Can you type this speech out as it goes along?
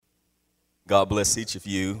God bless each of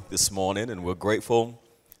you this morning, and we're grateful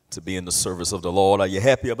to be in the service of the Lord. Are you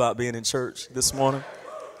happy about being in church this morning?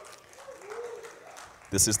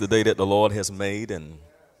 This is the day that the Lord has made, and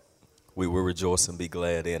we will rejoice and be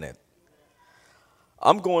glad in it.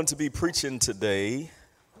 I'm going to be preaching today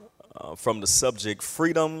from the subject,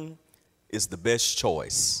 Freedom is the Best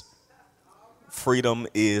Choice. Freedom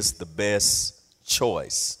is the best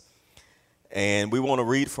choice. And we want to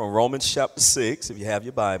read from Romans chapter 6, if you have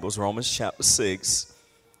your Bibles, Romans chapter 6.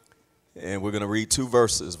 And we're going to read two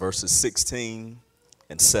verses, verses 16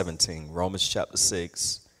 and 17. Romans chapter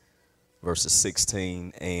 6, verses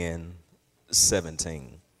 16 and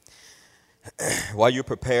 17. While you're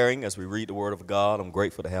preparing, as we read the Word of God, I'm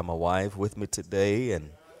grateful to have my wife with me today.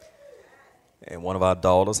 And one of our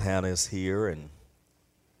daughters, Hannah, is here. And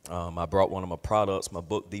I brought one of my products, my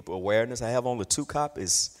book, Deeper Awareness. I have only 2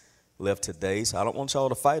 copies left today, so I don't want y'all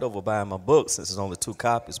to fight over buying my book since there's only 2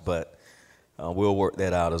 copies, but we'll work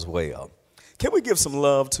that out as well. Can we give some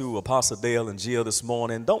love to Apostle Dale and Jill this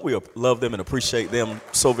morning? Don't we love them and appreciate them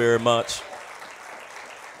so very much?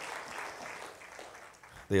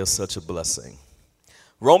 They are such a blessing.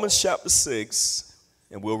 Romans chapter 6,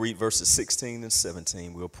 and we'll read verses 16 and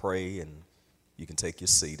 17. We'll pray, and you can take your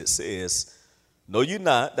seat. It says, "Know you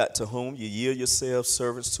not that to whom you yield yourselves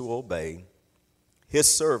servants to obey, his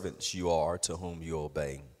servants you are to whom you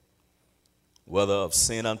obey, whether of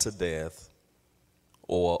sin unto death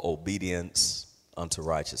or obedience unto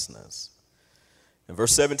righteousness." And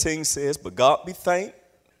verse 17 says, "But God be thanked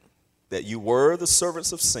that you were the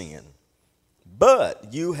servants of sin,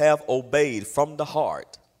 but you have obeyed from the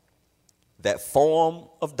heart that form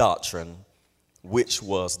of doctrine which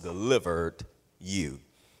was delivered you."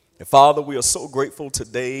 And Father, we are so grateful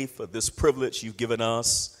today for this privilege you've given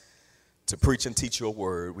us to preach and teach your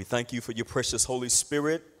word. We thank you for your precious Holy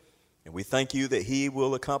Spirit, and we thank you that he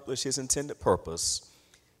will accomplish his intended purpose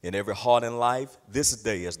in every heart and life this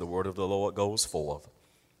day as the word of the Lord goes forth.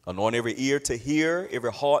 Anoint every ear to hear,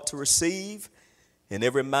 every heart to receive, and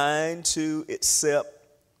every mind to accept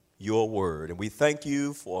your word. And we thank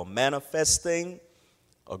you for manifesting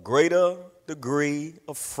a greater degree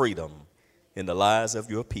of freedom in the lives of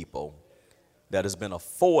your people that has been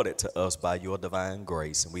afforded to us by your divine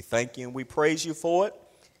grace. And we thank you and we praise you for it.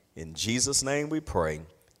 In Jesus' name we pray.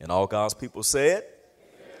 And all God's people said,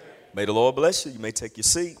 amen. May the Lord bless you. You may take your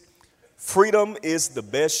seat. Freedom is the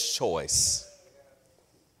best choice.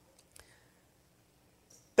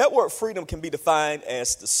 That word freedom can be defined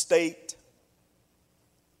as the state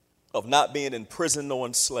of not being imprisoned or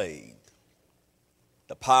enslaved.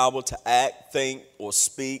 The power to act, think, or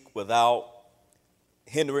speak without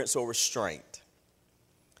hindrance or restraint.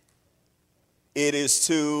 It is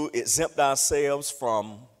to exempt ourselves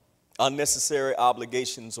from unnecessary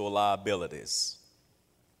obligations or liabilities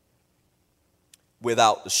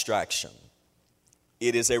without distraction.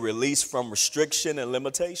 It is a release from restriction and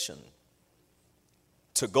limitation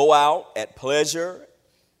to go out at pleasure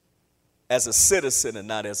as a citizen and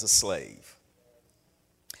not as a slave.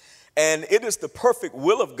 And it is the perfect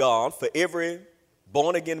will of God for every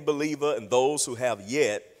born-again believer and those who have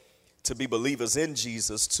yet to be believers in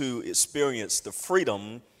Jesus to experience the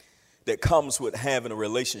freedom that comes with having a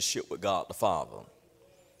relationship with God the Father.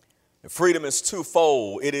 And freedom is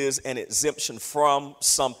twofold. It is an exemption from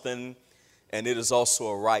something, and it is also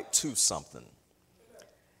a right to something.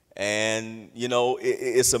 And, you know,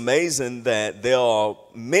 it's amazing that there are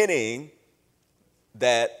many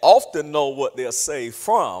that often know what they're saved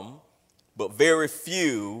from, but very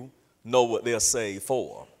few know what they're saved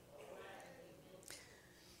for.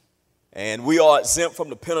 And we are exempt from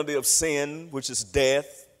the penalty of sin, which is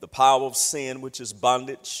death, the power of sin, which is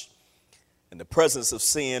bondage, and the presence of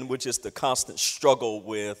sin, which is the constant struggle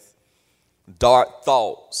with dark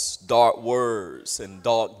thoughts, dark words, and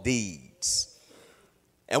dark deeds.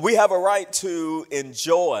 And we have a right to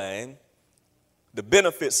enjoy the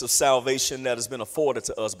benefits of salvation that has been afforded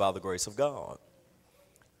to us by the grace of God.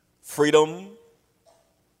 Freedom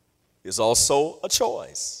is also a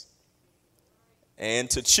choice.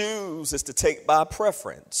 And to choose is to take by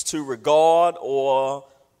preference, to regard or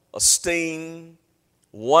esteem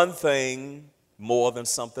one thing more than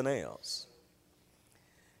something else.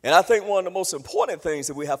 And I think one of the most important things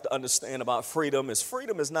that we have to understand about freedom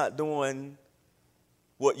is not doing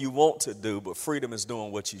what you want to do, but freedom is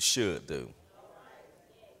doing what you should do.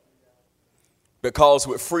 Because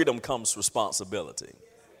with freedom comes responsibility.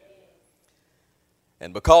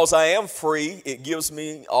 And because I am free, it gives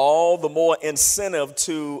me all the more incentive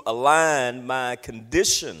to align my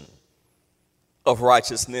condition of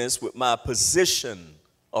righteousness with my position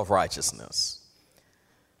of righteousness.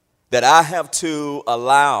 That I have to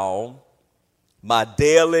allow my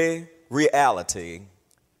daily reality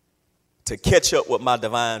to catch up with my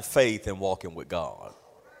divine faith and walking with God.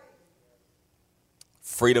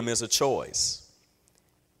 Freedom is a choice.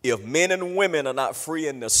 If men and women are not free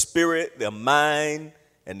in their spirit, their mind,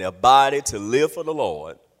 and their body to live for the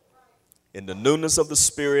Lord, in the newness of the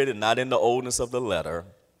spirit and not in the oldness of the letter,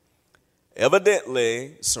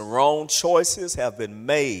 evidently some wrong choices have been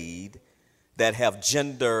made that have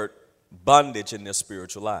gendered bondage in their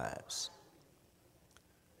spiritual lives.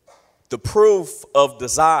 The proof of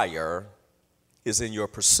desire is in your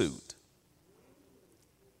pursuit.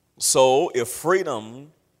 So if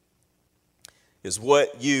freedom is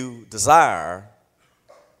what you desire,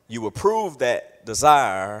 you will prove that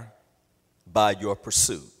desire by your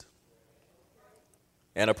pursuit.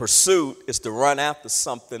 And a pursuit is to run after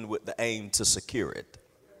something with the aim to secure it.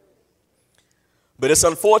 But it's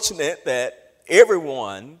unfortunate that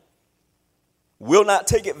everyone will not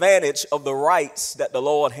take advantage of the rights that the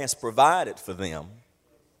Lord has provided for them,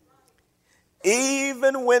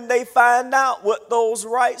 even when they find out what those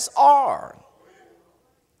rights are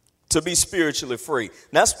to be spiritually free.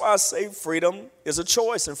 And that's why I say freedom is a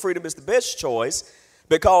choice, and freedom is the best choice,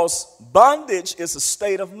 because bondage is a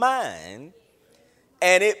state of mind,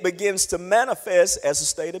 and it begins to manifest as a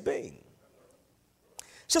state of being.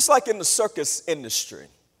 Just like in the circus industry.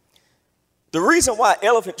 The reason why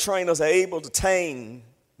elephant trainers are able to tame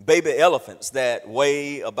baby elephants that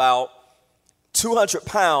weigh about 200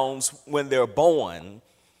 pounds when they're born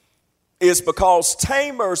is because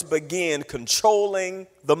tamers begin controlling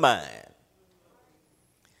the mind.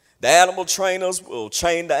 The animal trainers will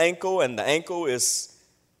chain the ankle, and the ankle is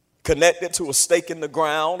connected to a stake in the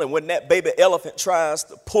ground. And when that baby elephant tries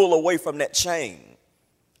to pull away from that chain,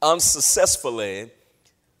 unsuccessfully,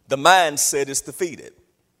 the mindset is defeated.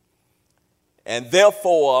 And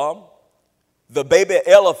therefore, the baby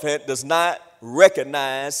elephant does not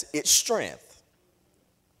recognize its strength.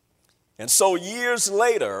 And so years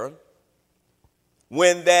later,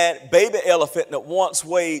 when that baby elephant that once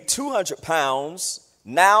weighed 200 pounds,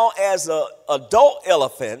 now as an adult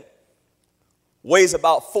elephant, weighs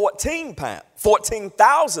about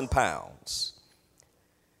 14,000 pounds,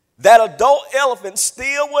 that adult elephant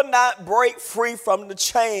still will not break free from the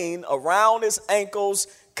chain around its ankles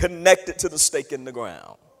connected to the stake in the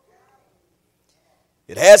ground.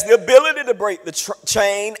 It has the ability to break the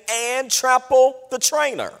chain and trample the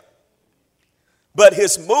trainer. But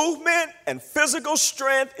his movement and physical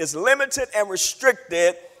strength is limited and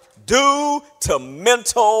restricted due to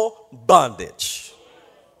mental bondage.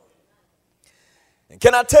 And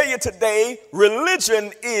can I tell you today,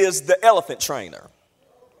 religion is the elephant trainer.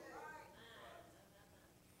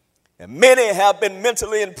 And many have been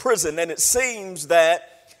mentally imprisoned, and it seems that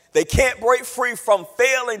they can't break free from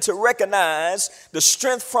failing to recognize the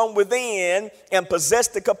strength from within and possess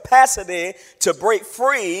the capacity to break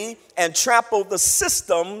free and trample the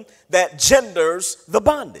system that genders the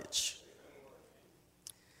bondage.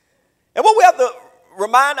 And what we have to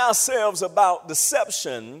remind ourselves about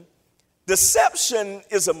deception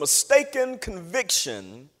is a mistaken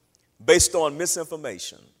conviction based on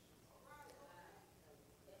misinformation.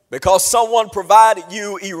 Because someone provided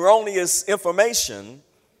you erroneous information,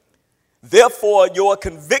 therefore, your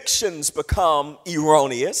convictions become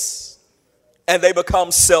erroneous and they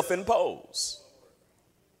become self-imposed.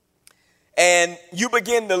 And you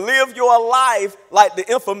begin to live your life like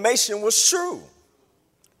the information was true.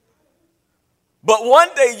 But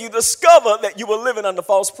one day you discover that you were living under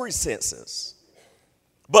false pretenses.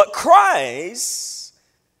 But Christ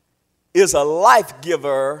is a life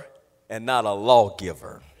giver and not a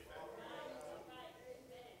lawgiver.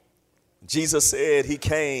 Jesus said he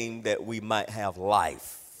came that we might have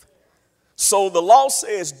life. So the law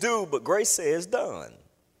says do, but grace says done.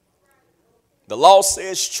 The law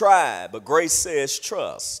says try, but grace says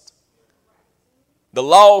trust. The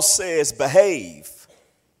law says behave,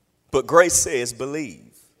 but grace says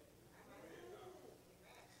believe.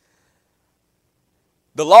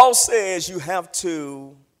 The law says you have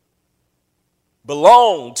to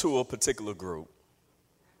belong to a particular group.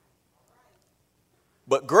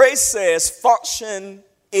 But grace says function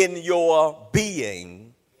in your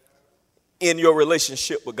being, in your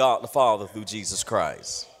relationship with God the Father through Jesus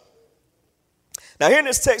Christ. Now here in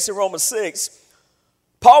this text in Romans 6,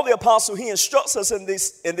 Paul the Apostle, he instructs us in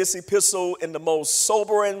this epistle in the most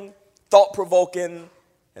sobering, thought-provoking,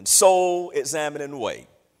 and soul-examining way.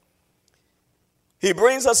 He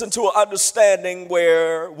brings us into an understanding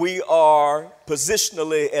where we are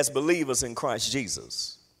positionally as believers in Christ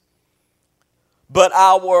Jesus. But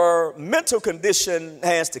our mental condition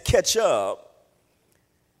has to catch up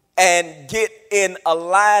and get in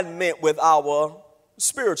alignment with our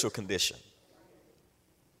spiritual condition.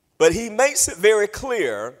 But he makes it very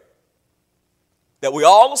clear that we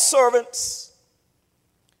all are servants,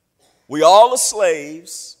 we all are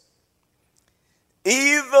slaves,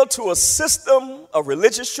 either to a system of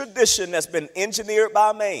religious tradition that's been engineered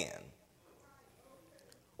by man,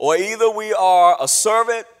 or either we are a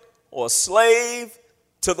servant or a slave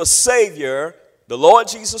to the Savior, the Lord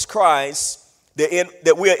Jesus Christ,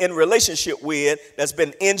 that we are in relationship with, that's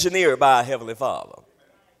been engineered by our Heavenly Father.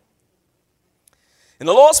 And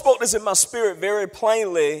the Lord spoke this in my spirit very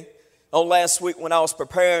plainly on last week when I was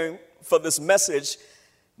preparing for this message.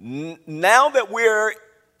 Now that we're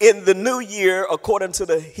in the new year according to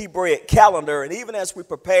the Hebraic calendar, and even as we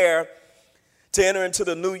prepare to enter into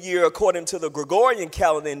the new year according to the Gregorian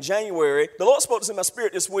calendar in January, the Lord spoke this in my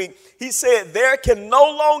spirit this week. He said, there can no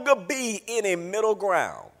longer be any middle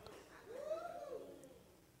ground.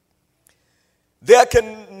 There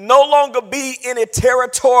can no longer be any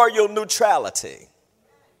territorial neutrality.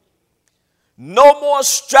 No more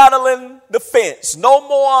straddling the fence. No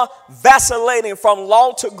more vacillating from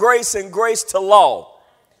law to grace and grace to law.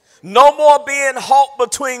 No more being hawked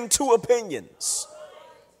between two opinions.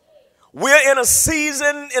 We're in a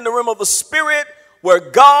season in the realm of the Spirit where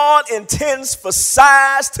God intends for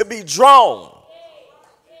sides to be drawn.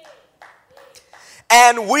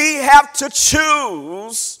 And we have to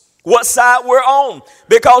choose what side we're on,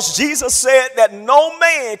 because Jesus said that no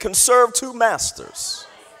man can serve two masters.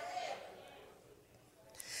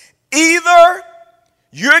 Either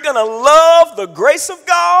you're going to love the grace of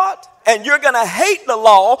God and you're going to hate the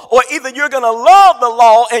law, or either you're going to love the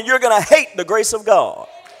law and you're going to hate the grace of God.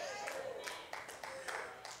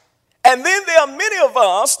 And then there are many of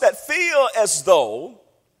us that feel as though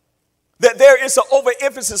that there is an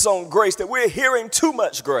overemphasis on grace, that we're hearing too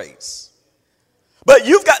much grace. But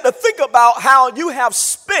you've got to think about how you have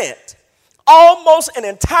spent almost an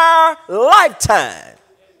entire lifetime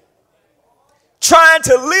trying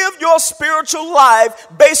to live your spiritual life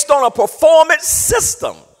based on a performance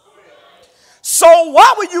system. So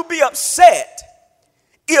why would you be upset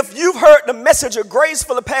if you've heard the message of grace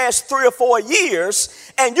for the past 3 or 4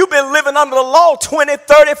 years and you've been living under the law 20,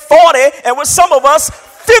 30, 40, and with some of us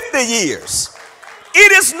 50 years?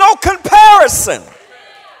 It is no comparison.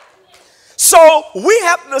 So we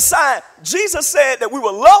have to decide. Jesus said that we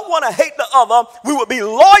will love one and hate the other. We will be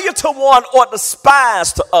loyal to one or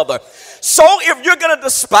despise the other. So if you're going to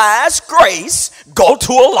despise grace, go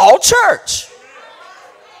to a law church.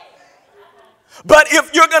 But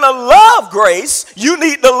if you're going to love grace, you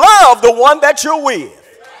need to love the one that you're with.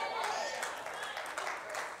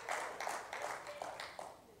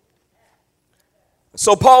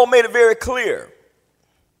 So Paul made it very clear.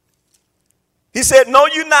 He said, know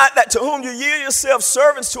you not that to whom you yield yourselves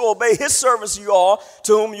servants to obey, his servants you are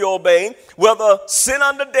to whom you obey, whether sin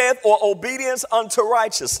unto death or obedience unto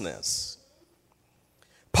righteousness.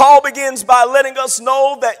 Paul begins by letting us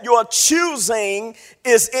know that your choosing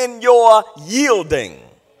is in your yielding.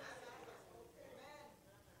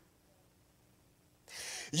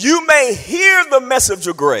 You may hear the message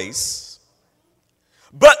of grace,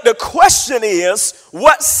 but the question is,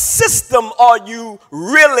 what system are you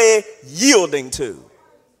really yielding to?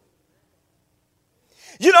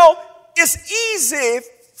 You know, it's easy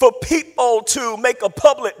for people to make a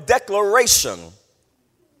public declaration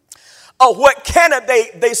of what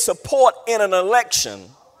candidate they support in an election.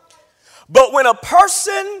 But when a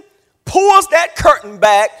person pulls that curtain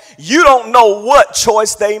back, you don't know what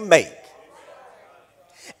choice they make.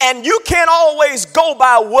 And you can't always go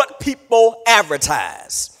by what people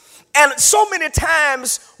advertise. And so many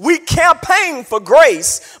times we campaign for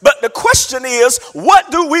grace, but the question is, what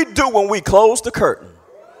do we do when we close the curtain?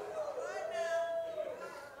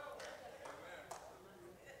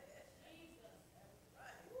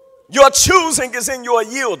 Your choosing is in your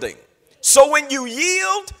yielding. So when you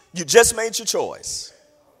yield, you just made your choice.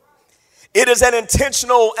 It is an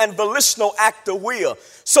intentional and volitional act of will.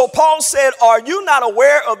 So Paul said, are you not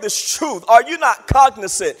aware of this truth? Are you not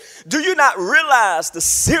cognizant? Do you not realize the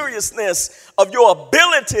seriousness of your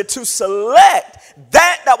ability to select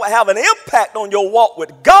that will have an impact on your walk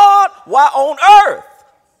with God while on earth?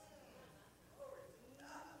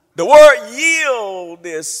 The word yield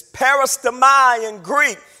is parastomai in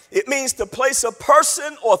Greek. It means to place a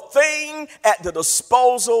person or thing at the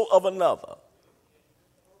disposal of another.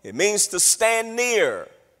 It means to stand near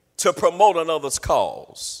to promote another's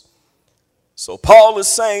cause. So Paul is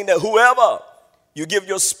saying that whoever you give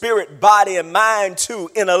your spirit, body, and mind to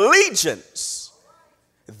in allegiance,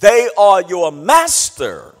 they are your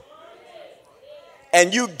master.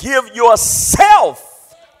 And you give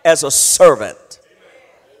yourself as a servant.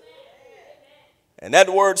 And that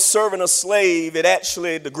word servant or slave, it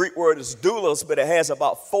actually, the Greek word is doulos, but it has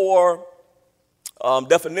about four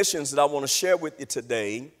definitions that I want to share with you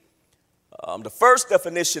today. The first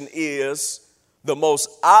definition is the most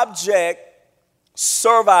abject,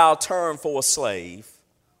 servile term for a slave,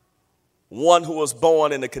 one who was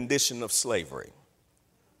born in a condition of slavery.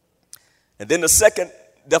 And then the second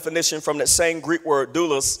definition from that same Greek word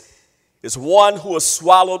doulos is one who is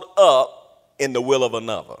swallowed up in the will of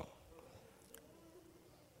another.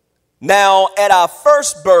 Now, at our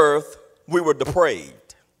first birth, we were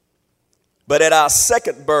depraved, but at our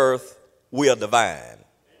second birth, we are divine.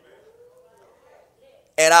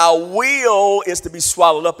 And our will is to be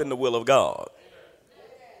swallowed up in the will of God.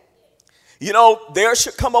 You know, there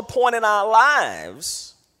should come a point in our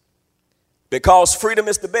lives, because freedom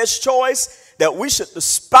is the best choice, that we should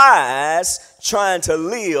despise trying to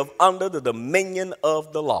live under the dominion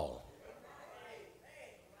of the law.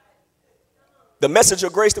 The message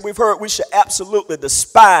of grace that we've heard, we should absolutely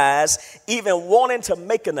despise even wanting to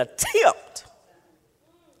make an attempt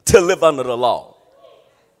to live under the law.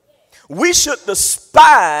 We should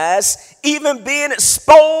despise even being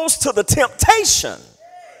exposed to the temptation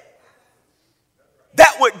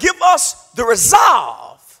that would give us the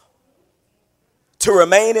resolve to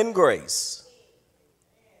remain in grace.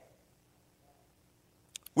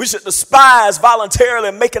 We should despise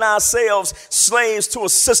voluntarily making ourselves slaves to a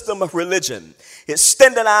system of religion,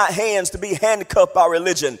 extending our hands to be handcuffed by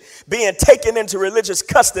religion, being taken into religious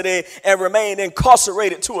custody and remain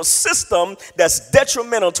incarcerated to a system that's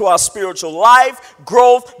detrimental to our spiritual life,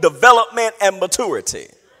 growth, development, and maturity.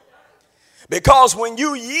 Because when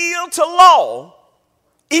you yield to law,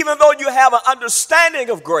 even though you have an understanding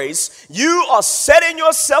of grace, you are setting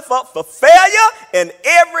yourself up for failure in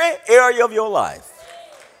every area of your life.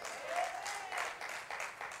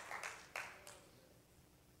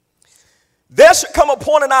 There should come a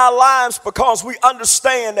point in our lives, because we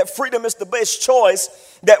understand that freedom is the best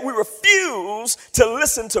choice, that we refuse to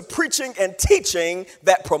listen to preaching and teaching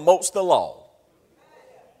that promotes the law.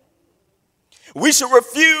 We should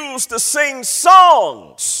refuse to sing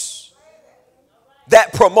songs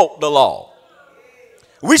that promote the law.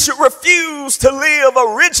 We should refuse to live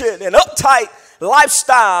a rigid and uptight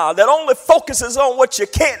lifestyle that only focuses on what you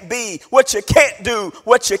can't be, what you can't do,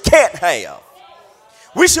 what you can't have.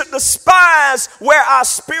 We should despise where our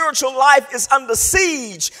spiritual life is under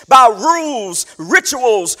siege by rules,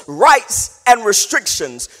 rituals, rites, and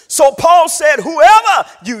restrictions. So Paul said, whoever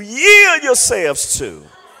you yield yourselves to,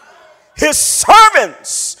 his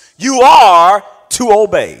servants you are to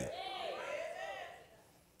obey.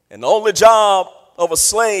 And the only job of a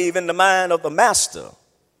slave in the mind of the master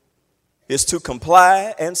is to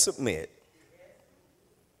comply and submit,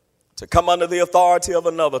 to come under the authority of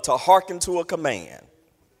another, to hearken to a command.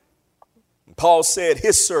 Paul said,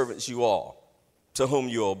 his servants you are, to whom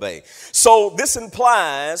you obey. So this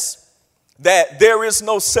implies that there is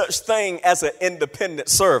no such thing as an independent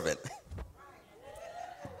servant.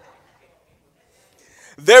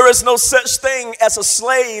 There is no such thing as a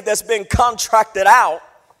slave that's been contracted out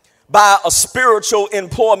by a spiritual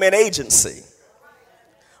employment agency.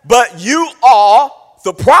 But you are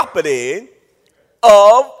the property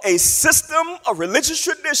of a system, a religious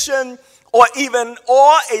tradition, or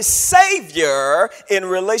a savior in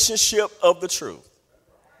relationship of the truth.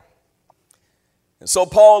 And so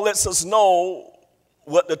Paul lets us know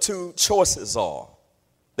what the two choices are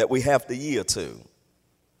that we have to yield to.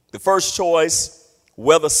 The first choice,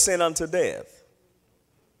 whether sin unto death.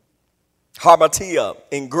 Hamartia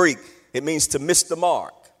in Greek, it means to miss the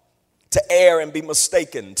mark, to err and be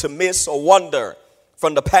mistaken, to miss or wander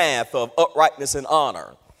from the path of uprightness and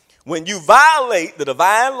honor. When you violate the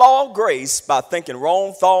divine law of grace by thinking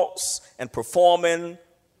wrong thoughts and performing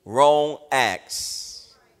wrong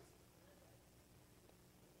acts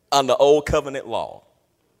under old covenant law.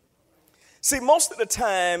 See, most of the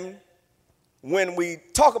time when we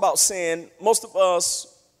talk about sin, most of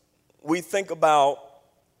us, we think about,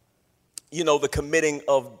 the committing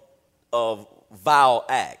of vile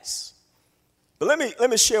acts. But let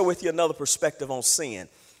me share with you another perspective on sin.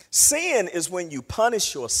 Sin is when you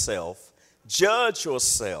punish yourself, judge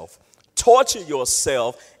yourself, torture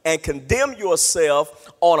yourself, and condemn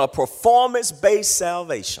yourself on a performance-based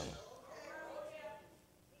salvation.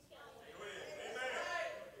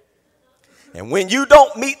 And when you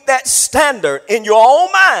don't meet that standard in your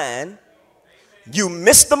own mind, you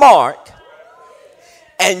miss the mark,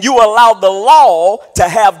 and you allow the law to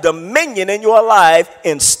have dominion in your life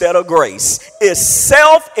instead of grace. It's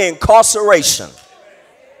self-incarceration.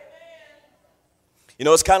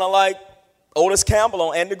 It's kind of like Otis Campbell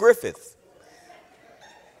on Andy Griffith.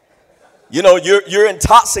 You know, you're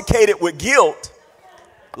intoxicated with guilt,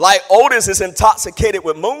 like Otis is intoxicated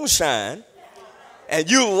with moonshine, and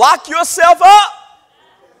you lock yourself up,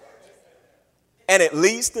 and it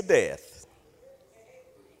leads to death.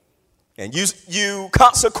 And you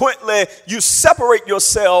consequently, you separate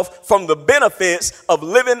yourself from the benefits of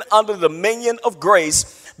living under the dominion of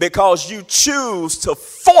grace because you choose to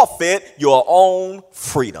forfeit your own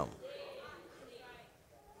freedom.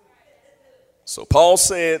 So Paul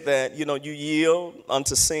said that, you yield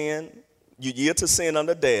unto sin, you yield to sin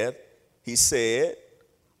unto death, he said,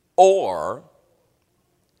 or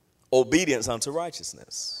obedience unto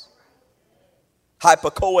righteousness.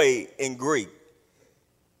 Hypokoe in Greek,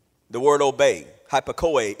 the word obey,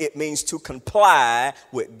 hypokoe, it means to comply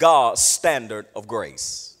with God's standard of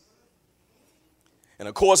grace. And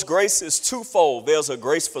of course, grace is twofold. There's a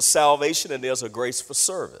grace for salvation and there's a grace for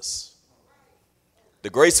service. The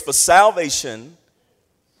grace for salvation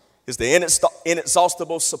is the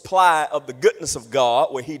inexhaustible supply of the goodness of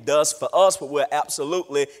God, where he does for us what we're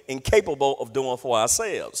absolutely incapable of doing for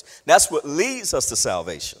ourselves. That's what leads us to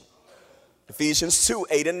salvation. Ephesians 2,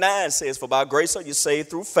 8 and 9 says, for by grace are you saved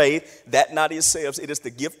through faith, that not of yourselves. It is the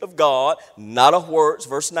gift of God, not of works.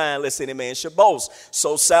 Verse 9, lest any man should boast.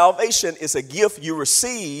 So salvation is a gift you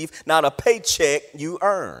receive, not a paycheck you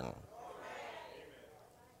earn.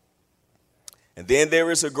 And then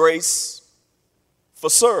there is a grace for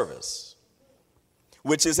service,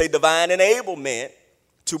 which is a divine enablement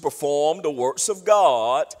to perform the works of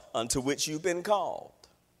God unto which you've been called.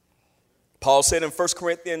 Paul said in 1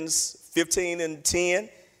 Corinthians 15 and 10,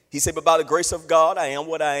 he said, but by the grace of God, I am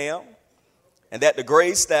what I am. And that the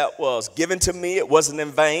grace that was given to me, it wasn't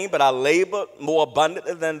in vain, but I labored more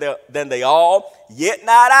abundantly than they all. Yet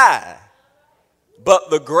not I, but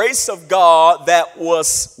the grace of God that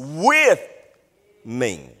was with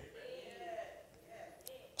me.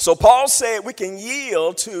 So Paul said we can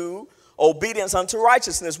yield to obedience unto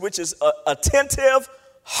righteousness, which is attentive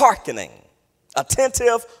hearkening.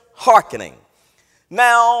 Attentive hearkening.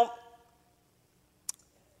 Now,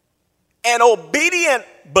 an obedient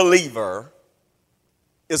believer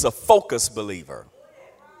is a focused believer.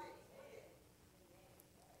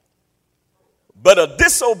 But a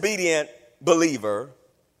disobedient believer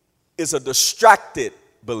is a distracted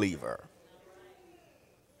believer.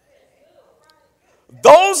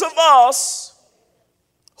 Those of us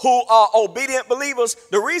who are obedient believers,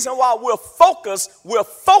 the reason why we're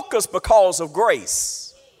focused because of grace.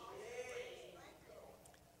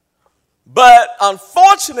 But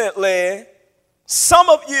unfortunately, some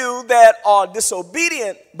of you that are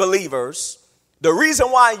disobedient believers, the reason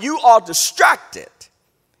why you are distracted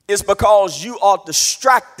is because you are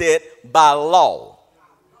distracted by law.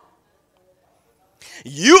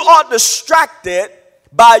 You are distracted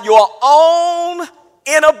by your own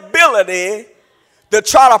inability to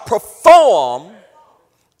try to perform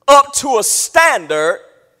up to a standard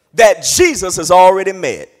that Jesus has already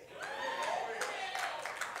met.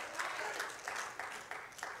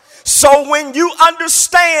 So when you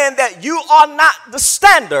understand that you are not the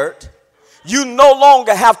standard, you no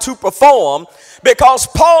longer have to perform, because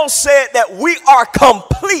Paul said that we are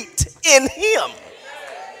complete in him.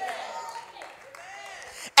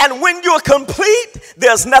 And when you're complete,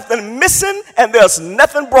 there's nothing missing and there's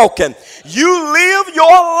nothing broken. You live your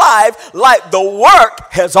life like the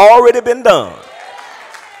work has already been done.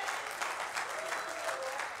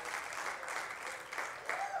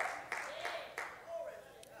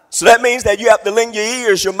 So that means that you have to lend your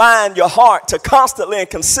ears, your mind, your heart to constantly and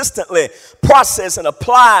consistently process and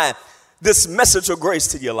apply this message of grace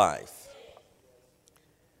to your life.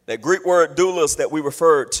 That Greek word doulos that we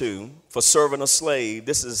referred to for serving a slave,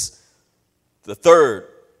 this is the third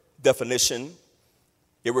definition.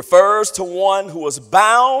 It refers to one who is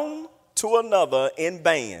bound to another in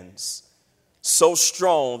bands so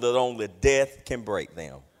strong that only death can break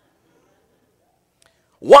them.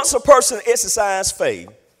 Once a person exercises faith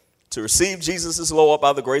to receive Jesus as Lord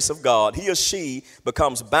by the grace of God, he or she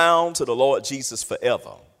becomes bound to the Lord Jesus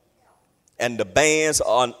forever. And the bands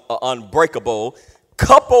are unbreakable,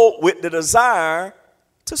 coupled with the desire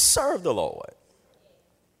to serve the Lord.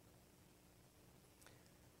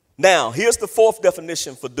 Now, here's the fourth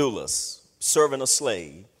definition for doulos, serving a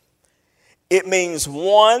slave. It means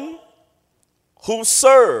one who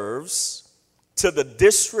serves to the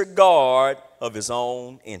disregard of his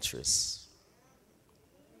own interests.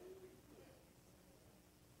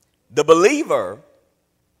 The believer,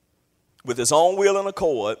 with his own will and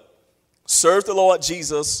accord, serves the Lord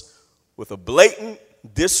Jesus with a blatant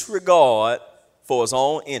disregard for his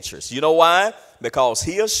own interest. You know why? Because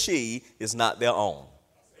he or she is not their own.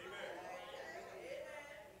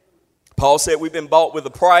 Paul said we've been bought with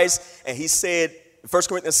a price, and he said, 1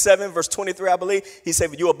 Corinthians 7, verse 23, I believe, he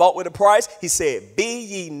said, you are bought with a price. He said, be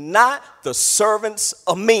ye not the servants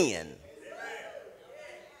of men.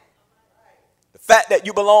 The fact that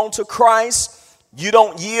you belong to Christ, you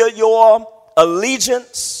don't yield your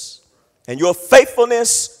allegiance and your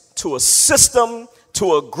faithfulness to a system,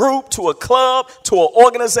 to a group, to a club, to an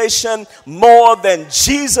organization more than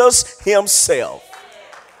Jesus himself.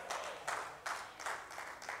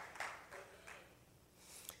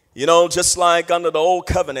 You know, just like under the old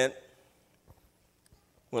covenant,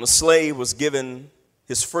 when a slave was given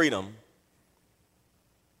his freedom,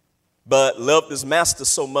 but loved his master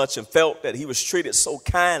so much and felt that he was treated so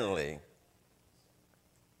kindly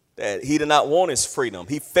that he did not want his freedom.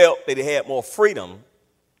 He felt that he had more freedom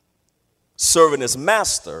serving his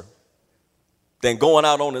master than going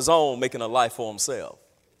out on his own, making a life for himself.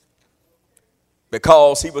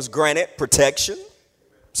 Because he was granted protection,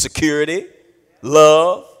 security,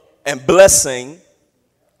 love, and blessing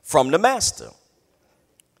from the master.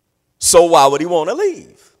 So why would he want to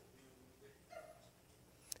leave?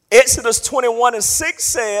 Exodus 21:6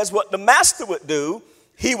 says what the master would do,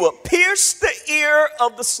 he would pierce the ear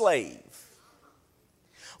of the slave,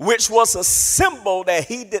 which was a symbol that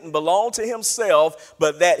he didn't belong to himself,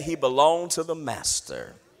 but that he belonged to the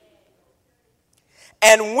master.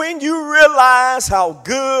 And when you realize how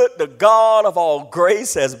good the God of all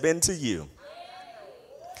grace has been to you,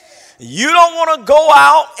 you don't want to go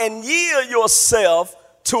out and yield yourself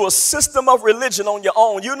to a system of religion on your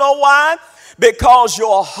own. You know why? Because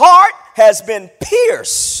your heart has been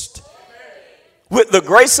pierced with the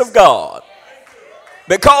grace of God.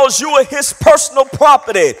 Because you are his personal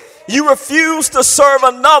property. You refuse to serve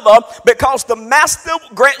another because the master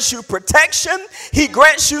grants you protection. He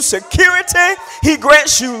grants you security. He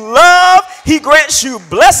grants you love. He grants you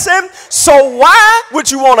blessing. So why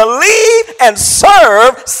would you want to leave and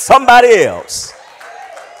serve somebody else?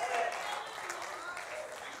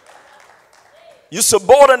 You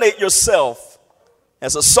subordinate yourself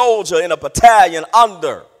as a soldier in a battalion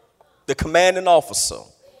under the commanding officer.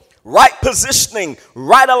 Right positioning,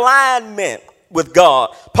 right alignment with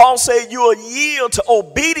God. Paul said you will yield to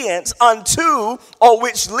obedience unto, or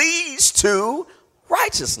which leads to,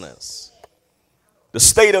 righteousness. The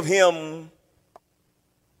state of him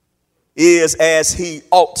is as he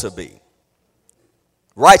ought to be.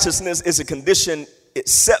 Righteousness is a condition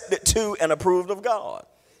accepted to and approved of God.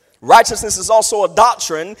 Righteousness is also a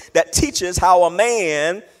doctrine that teaches how a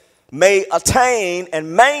man may attain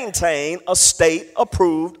and maintain a state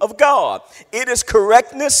approved of God. It is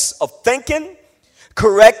correctness of thinking,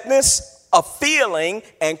 correctness of feeling,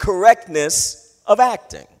 and correctness of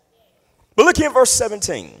acting. But look here in verse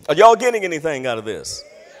 17. Are y'all getting anything out of this?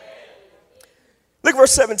 Look at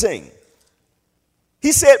verse 17.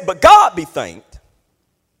 He said, but God be thanked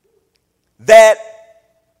that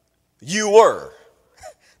you were.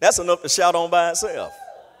 That's enough to shout on by itself.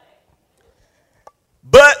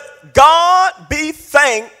 But God be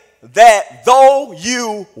thanked that though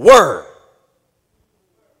you were.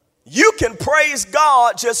 You can praise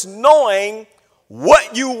God just knowing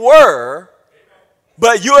what you were,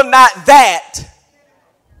 but you're not that.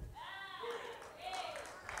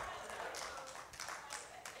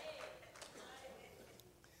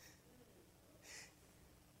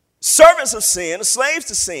 Servants of sin, slaves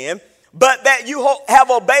to sin, but that you have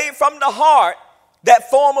obeyed from the heart that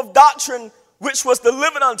form of doctrine which was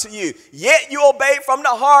delivered unto you. Yet you obeyed from the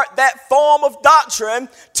heart that form of doctrine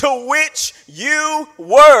to which you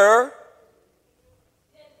were.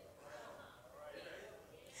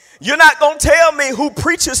 You're not going to tell me who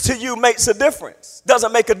preaches to you makes a difference.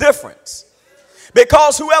 Doesn't make a difference.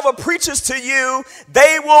 Because whoever preaches to you,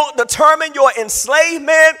 they will determine your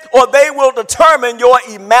enslavement or they will determine your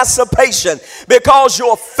emancipation. Because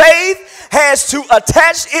your faith has to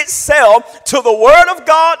attach itself to the word of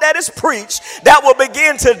God that is preached that will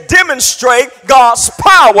begin to demonstrate God's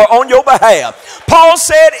power on your behalf. Paul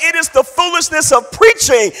said it is the foolishness of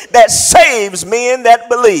preaching that saves men that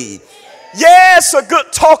believe. Yes, a good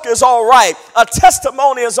talk is all right. A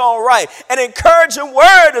testimony is all right. An encouraging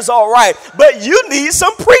word is all right. But you need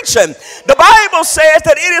some preaching. The Bible says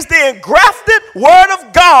that it is the engrafted word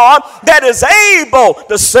of God that is able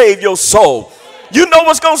to save your soul. You know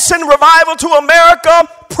what's going to send revival to America?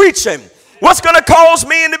 Preaching. What's going to cause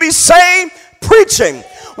men to be saved? Preaching.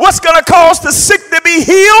 What's going to cause the sick to be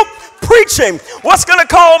healed? Preaching. What's going to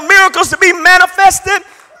cause miracles to be manifested?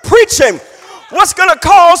 Preaching. What's going to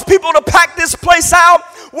cause people to pack this place out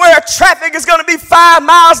where traffic is going to be 5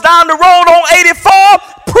 miles down the road on 84,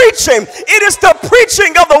 preaching. It is the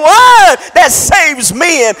preaching of the word that saves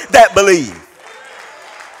men that believe.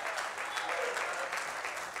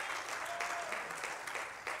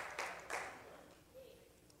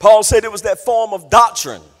 Paul said it was that form of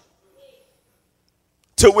doctrine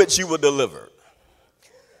to which you were delivered.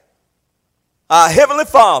 Our Heavenly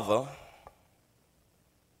Father,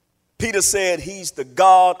 Peter said, he's the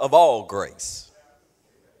God of all grace.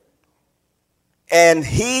 And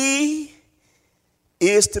he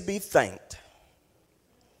is to be thanked.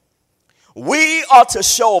 We are to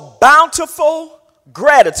show bountiful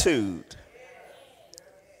gratitude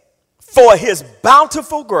for his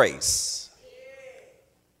bountiful grace.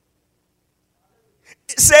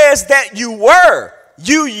 It says that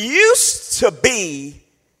you used to be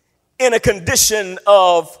in a condition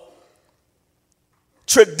of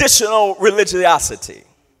traditional religiosity.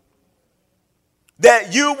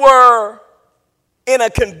 That you were in a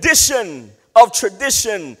condition of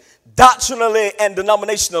tradition doctrinally and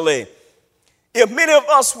denominationally. If many of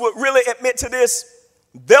us would really admit to this,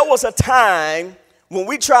 there was a time when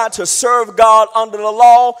we tried to serve God under the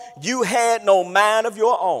law, you had no mind of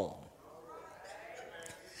your own.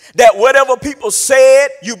 That whatever people said,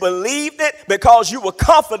 you believed it because you were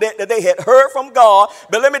confident that they had heard from God.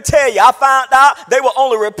 But let me tell you, I found out they were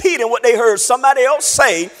only repeating what they heard somebody else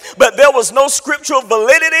say, but there was no scriptural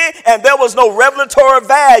validity and there was no revelatory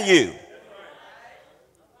value.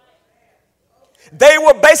 They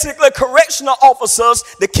were basically correctional officers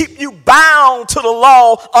to keep you bound to the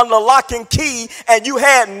law under lock and key, and you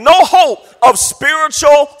had no hope of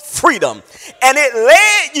spiritual freedom. And it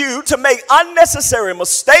led you to make unnecessary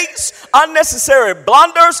mistakes, unnecessary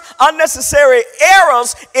blunders, unnecessary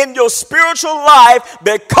errors in your spiritual life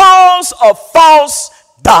because of false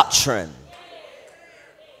doctrine,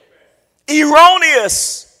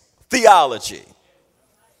 erroneous theology,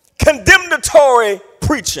 condemnatory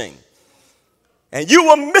preaching. And you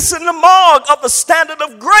were missing the mark of the standard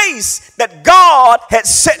of grace that God had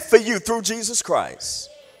set for you through Jesus Christ.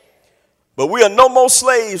 But we are no more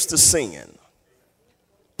slaves to sin,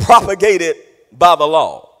 propagated by the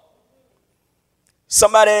law.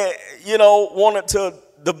 Somebody, wanted to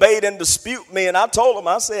debate and dispute me, and I told them,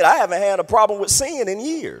 I said, I haven't had a problem with sin in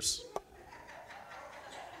years.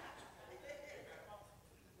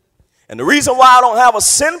 And the reason why I don't have a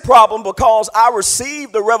sin problem, because I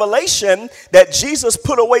received the revelation that Jesus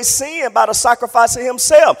put away sin by the sacrifice of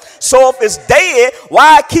himself. So if it's dead,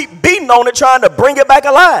 why I keep beating on it trying to bring it back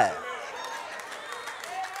alive?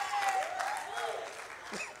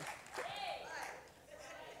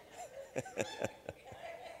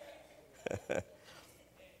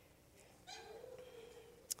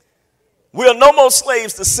 We are no more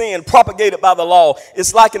slaves to sin propagated by the law.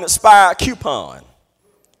 It's like an expired coupon.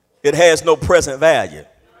 It has no present value.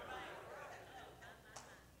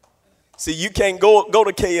 See, you can't go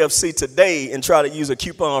to KFC today and try to use a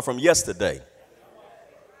coupon from yesterday.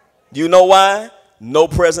 You know why? No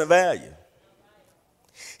present value.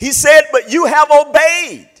 He said, but you have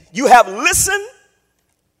obeyed. You have listened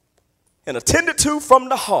and attended to from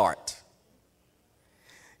the heart.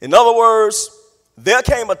 In other words, there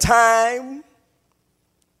came a time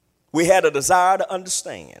we had a desire to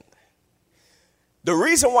understand. The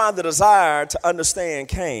reason why the desire to understand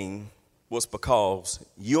came was because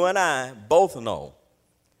you and I both know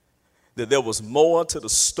that there was more to the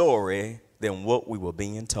story than what we were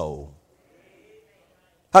being told.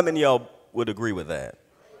 How many of y'all would agree with that?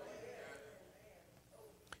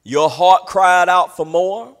 Your heart cried out for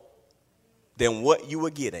more than what you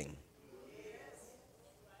were getting.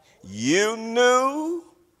 You knew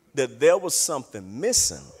that there was something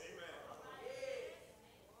missing.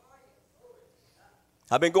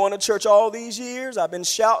 I've been going to church all these years. I've been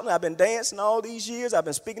shouting. I've been dancing all these years. I've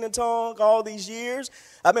been speaking in tongues all these years.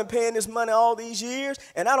 I've been paying this money all these years.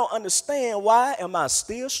 And I don't understand, why am I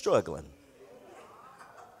still struggling?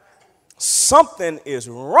 Something is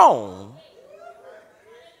wrong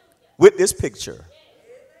with this picture.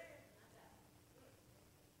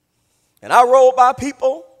 And I rode by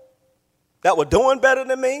people that were doing better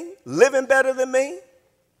than me, living better than me.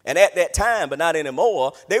 And at that time, but not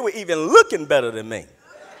anymore, they were even looking better than me.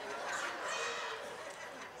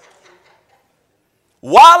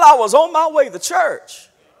 While I was on my way to church,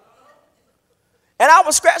 and I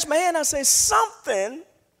would scratch my head and I say, something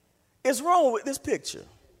is wrong with this picture.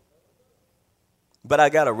 But I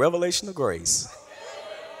got a revelation of grace.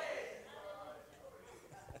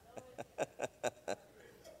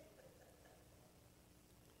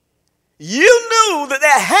 You knew that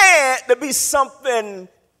there had to be something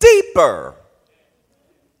deeper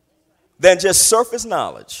than just surface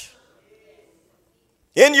knowledge.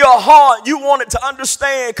 In your heart, you wanted to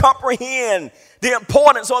understand, comprehend the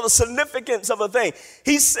importance or the significance of a thing.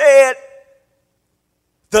 He said,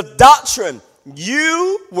 the doctrine,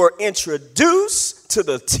 you were introduced to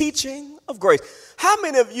the teaching of grace. How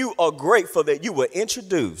many of you are grateful that you were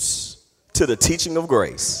introduced to the teaching of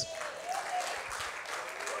grace?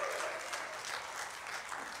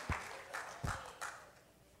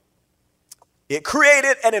 It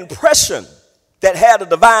created an impression that had a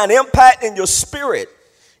divine impact in your spirit.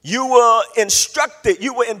 You were instructed,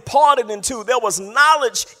 you were imparted into, there was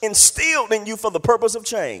knowledge instilled in you for the purpose of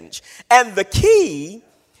change. And the key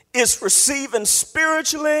is receiving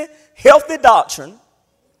spiritually healthy doctrine,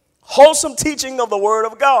 wholesome teaching of the Word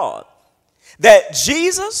of God. That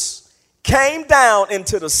Jesus came down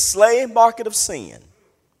into the slave market of sin.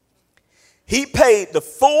 He paid the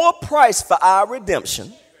full price for our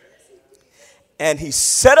redemption. And he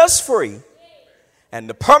set us free. And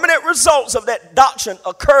the permanent results of that doctrine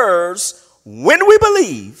occurs when we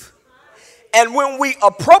believe and when we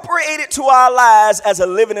appropriate it to our lives as a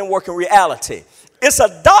living and working reality. It's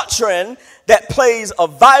a doctrine that plays a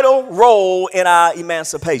vital role in our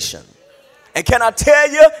emancipation. And can I tell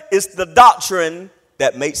you, it's the doctrine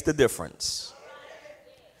that makes the difference.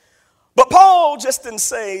 But Paul just didn't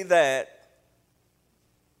say that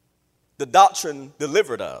the doctrine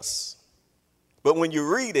delivered us. But when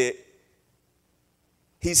you read it,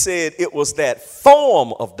 he said it was that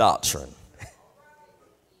form of doctrine.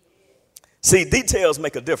 See, details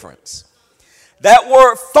make a difference. That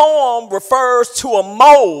word form refers to a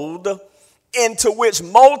mold into which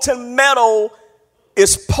molten metal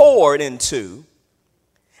is poured into,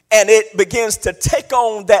 and it begins to take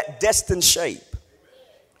on that destined shape.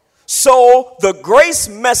 So the grace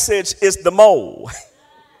message is the mold.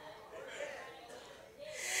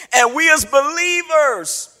 And we as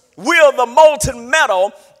believers, we are the molten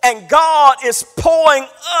metal, and God is pouring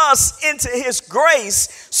us into his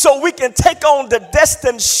grace so we can take on the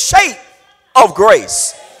destined shape of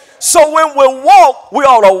grace. So when we walk, we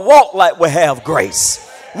ought to walk like we have grace.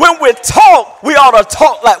 When we talk, we ought to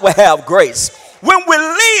talk like we have grace. When we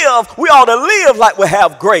live, we ought to live like we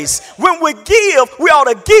have grace. When we give, we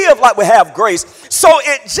ought to give like we have grace. So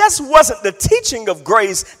it just wasn't the teaching of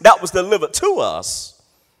grace that was delivered to us.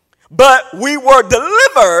 But we were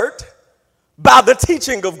delivered by the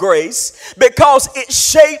teaching of grace because it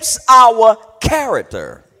shapes our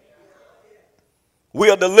character. We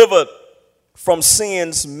are delivered from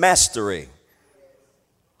sin's mastery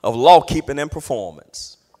of law keeping and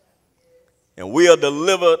performance. And we are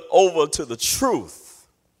delivered over to the truth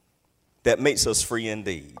that makes us free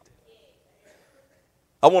indeed.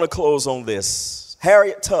 I want to close on this.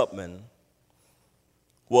 Harriet Tubman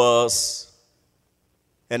was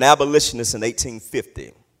an abolitionist in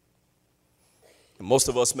 1850. And most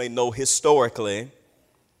of us may know historically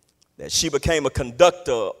that she became a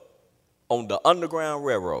conductor on the Underground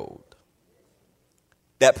Railroad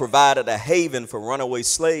that provided a haven for runaway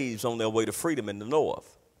slaves on their way to freedom in the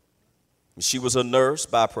North. And she was a nurse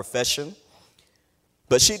by profession,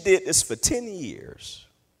 but she did this for 10 years.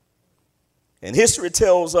 And history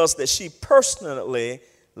tells us that she personally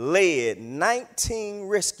led 19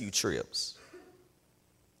 rescue trips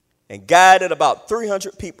and guided about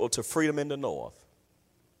 300 people to freedom in the North.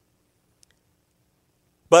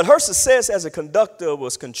 But her success as a conductor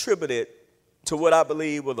was contributed to what I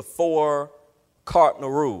believe were the 4 cardinal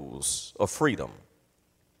rules of freedom.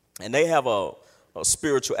 And they have a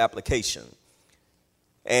spiritual application.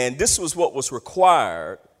 And this was what was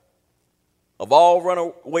required of all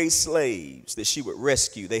runaway slaves that she would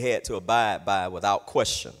rescue. They had to abide by without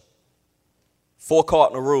question. 4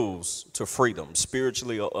 cardinal rules to freedom,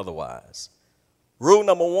 spiritually or otherwise. Rule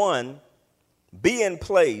number 1, be in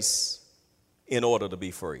place in order to be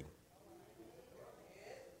free.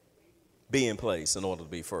 Be in place in order to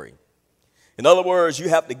be free. In other words, you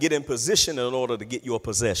have to get in position in order to get your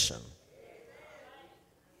possession.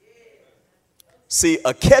 See,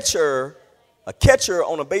 a catcher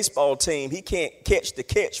on a baseball team, he can't catch the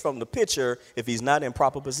catch from the pitcher if he's not in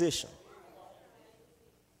proper position.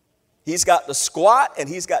 He's got to squat and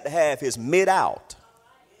he's got to have his mitt out.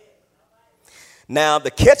 Now,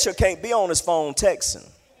 the catcher can't be on his phone texting.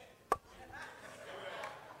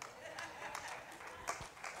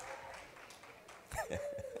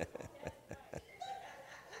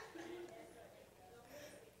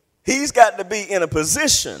 He's got to be in a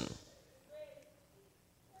position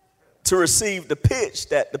to receive the pitch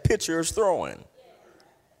that the pitcher is throwing.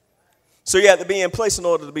 So you have to be in place in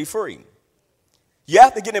order to be free. You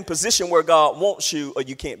have to get in position where God wants you or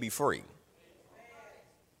you can't be free.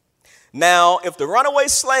 Now, if the runaway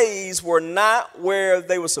slaves were not where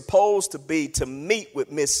they were supposed to be to meet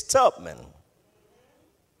with Miss Tubman,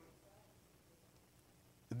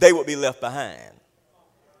 they would be left behind.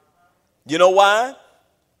 You know why?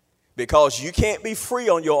 Because you can't be free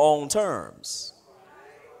on your own terms.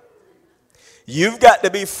 You've got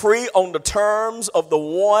to be free on the terms of the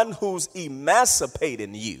one who's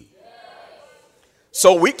emancipating you.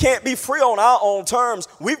 So we can't be free on our own terms.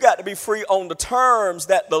 We've got to be free on the terms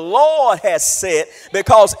that the Lord has set,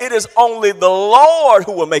 because it is only the Lord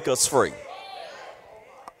who will make us free.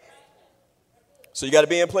 So you got to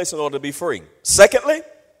be in place in order to be free. Secondly,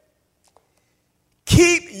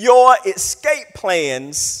 keep your escape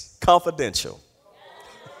plans confidential.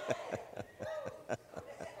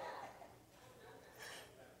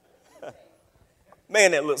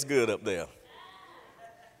 Man, that looks good up there.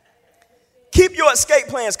 Keep your escape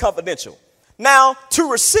plans confidential. Now,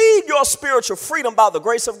 to receive your spiritual freedom by the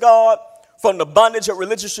grace of God from the bondage of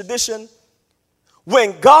religious tradition,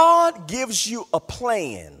 when God gives you a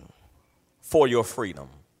plan for your freedom,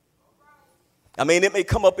 I mean, it may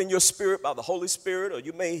come up in your spirit by the Holy Spirit, or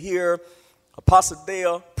you may hear Apostle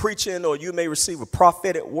Dale preaching, or you may receive a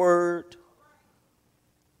prophetic word,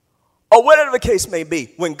 or whatever the case may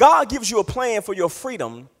be. When God gives you a plan for your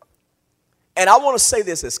freedom, and I want to say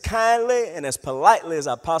this as kindly and as politely as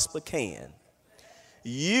I possibly can,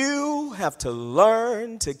 you have to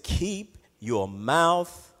learn to keep your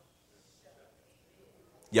mouth.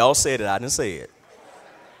 Y'all said it, I didn't say it.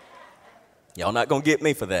 Y'all not going to get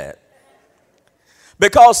me for that.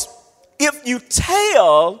 Because if you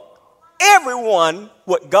tell everyone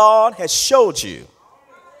what God has showed you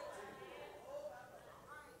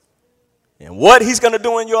and what he's going to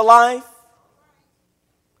do in your life,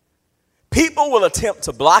 people will attempt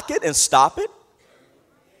to block it and stop it.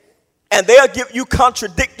 And they'll give you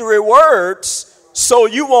contradictory words so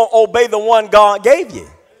you won't obey the one God gave you.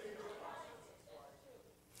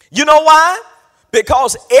 You know why?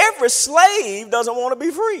 Because every slave doesn't want to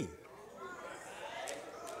be free.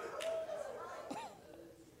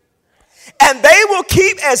 And they will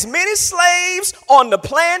keep as many slaves on the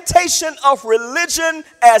plantation of religion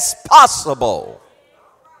as possible,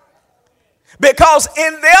 because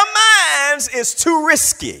in their minds it's too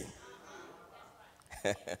risky.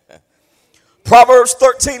 Proverbs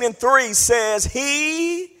 13:3 says,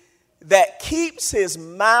 he that keeps his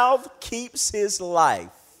mouth keeps his life,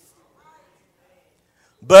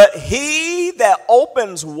 but he that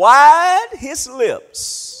opens wide his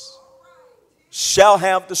lips shall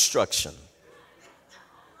have destruction.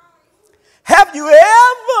 Have you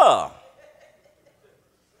ever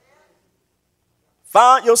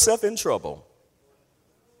found yourself in trouble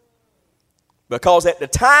because at the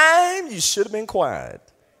time you should have been quiet?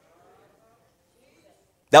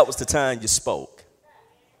 That was the time you spoke.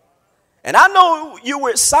 And I know you were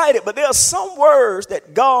excited, but there are some words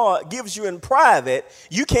that God gives you in private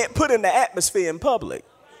you can't put in the atmosphere in public.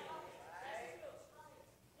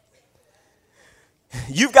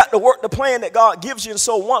 You've got to work the plan that God gives you. And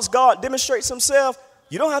so once God demonstrates himself,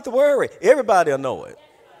 you don't have to worry. Everybody will know it.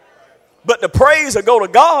 But the praise will go to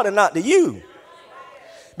God and not to you.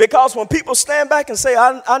 Because when people stand back and say,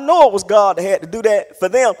 I know it was God that had to do that for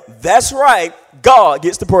them, that's right. God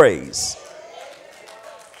gets the praise.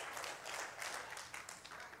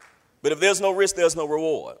 But if there's no risk, there's no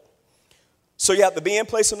reward. So you have to be in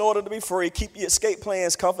place in order to be free. Keep your escape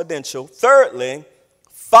plans confidential. Thirdly,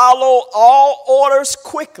 follow all orders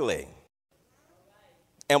quickly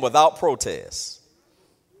and without protest.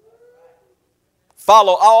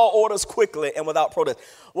 Follow all orders quickly and without protest.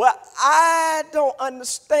 Well, I don't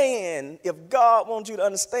understand. If God wants you to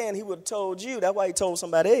understand, he would have told you. That's why he told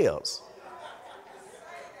somebody else.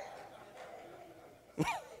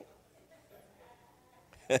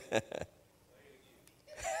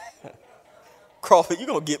 Crawford, you're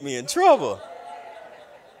going to get me in trouble.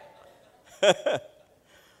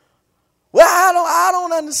 Well, I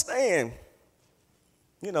don't understand.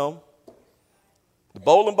 You know, the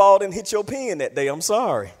bowling ball didn't hit your pen that day. I'm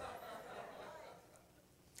sorry.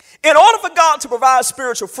 In order for God to provide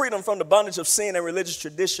spiritual freedom from the bondage of sin and religious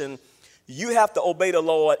tradition, you have to obey the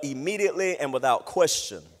Lord immediately and without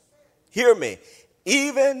question. Hear me.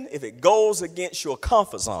 Even if it goes against your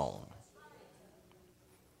comfort zone.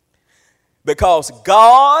 Because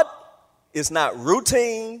God is not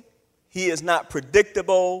routine, he is not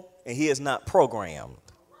predictable, and he is not programmed.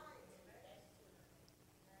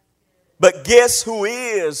 But guess who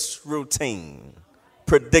is routine,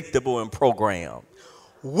 predictable, and programmed?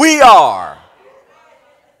 We are.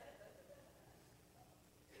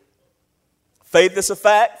 Faith is a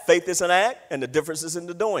fact, faith is an act, and the difference is in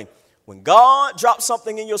the doing. When God drops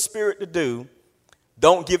something in your spirit to do,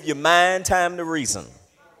 don't give your mind time to reason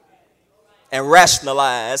and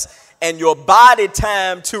rationalize, and your body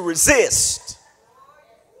time to resist.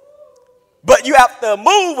 But you have to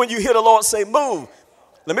move when you hear the Lord say move.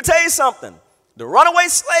 Let me tell you something. The runaway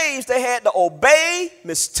slaves, they had to obey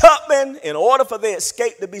Miss Tubman in order for their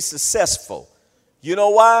escape to be successful. You know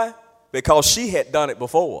why? Because she had done it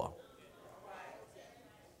before.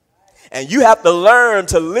 And you have to learn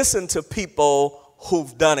to listen to people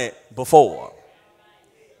who've done it before.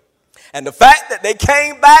 And the fact that they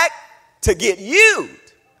came back to get you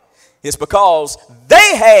is because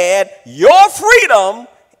they had your freedom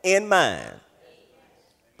in mind.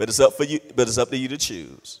 But it's up for you, but it's up to you to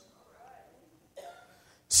choose.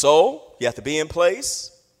 So you have to be in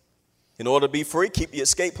place in order to be free. Keep your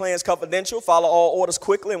escape plans confidential. Follow all orders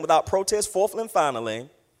quickly and without protest. Fourthly and finally,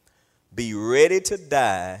 be ready to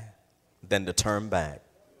die than to turn back.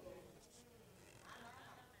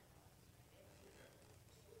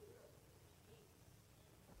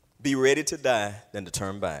 Be ready to die than to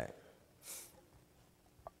turn back.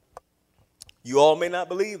 You all may not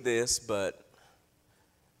believe this, but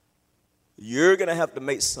you're going to have to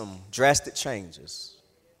make some drastic changes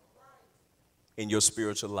in your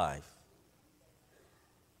spiritual life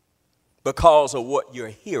because of what you're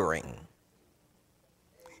hearing.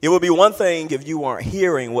 It would be one thing if you weren't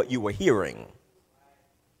hearing what you were hearing.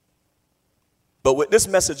 But with this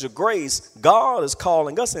message of grace, God is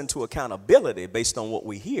calling us into accountability based on what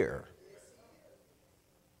we hear.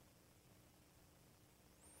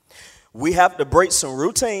 We have to break some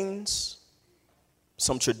routines,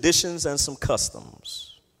 some traditions, and some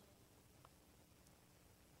customs.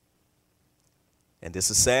 And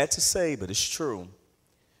this is sad to say, but it's true.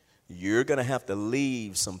 You're going to have to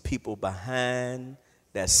leave some people behind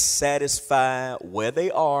that's satisfied where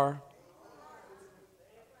they are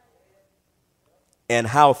and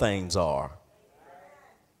how things are.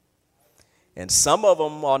 And some of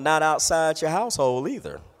them are not outside your household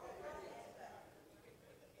either.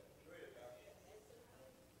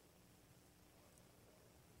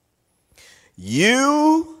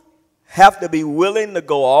 You have to be willing to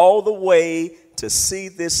go all the way to see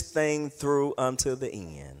this thing through unto the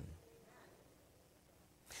end.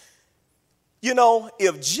 You know,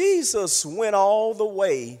 if Jesus went all the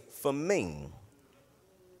way for me,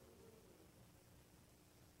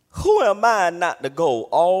 who am I not to go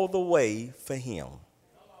all the way for him?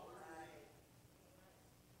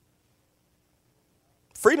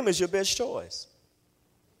 Freedom is your best choice.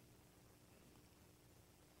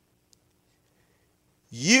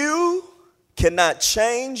 You cannot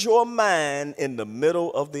change your mind in the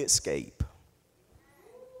middle of the escape.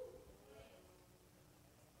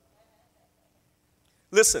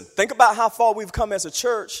 Listen, think about how far we've come as a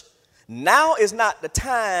church. Now is not the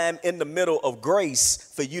time in the middle of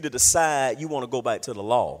grace for you to decide you want to go back to the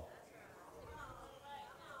law.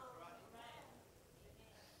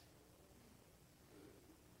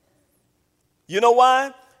 You know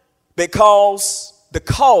why? Because the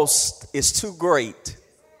cost is too great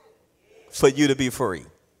for you to be free.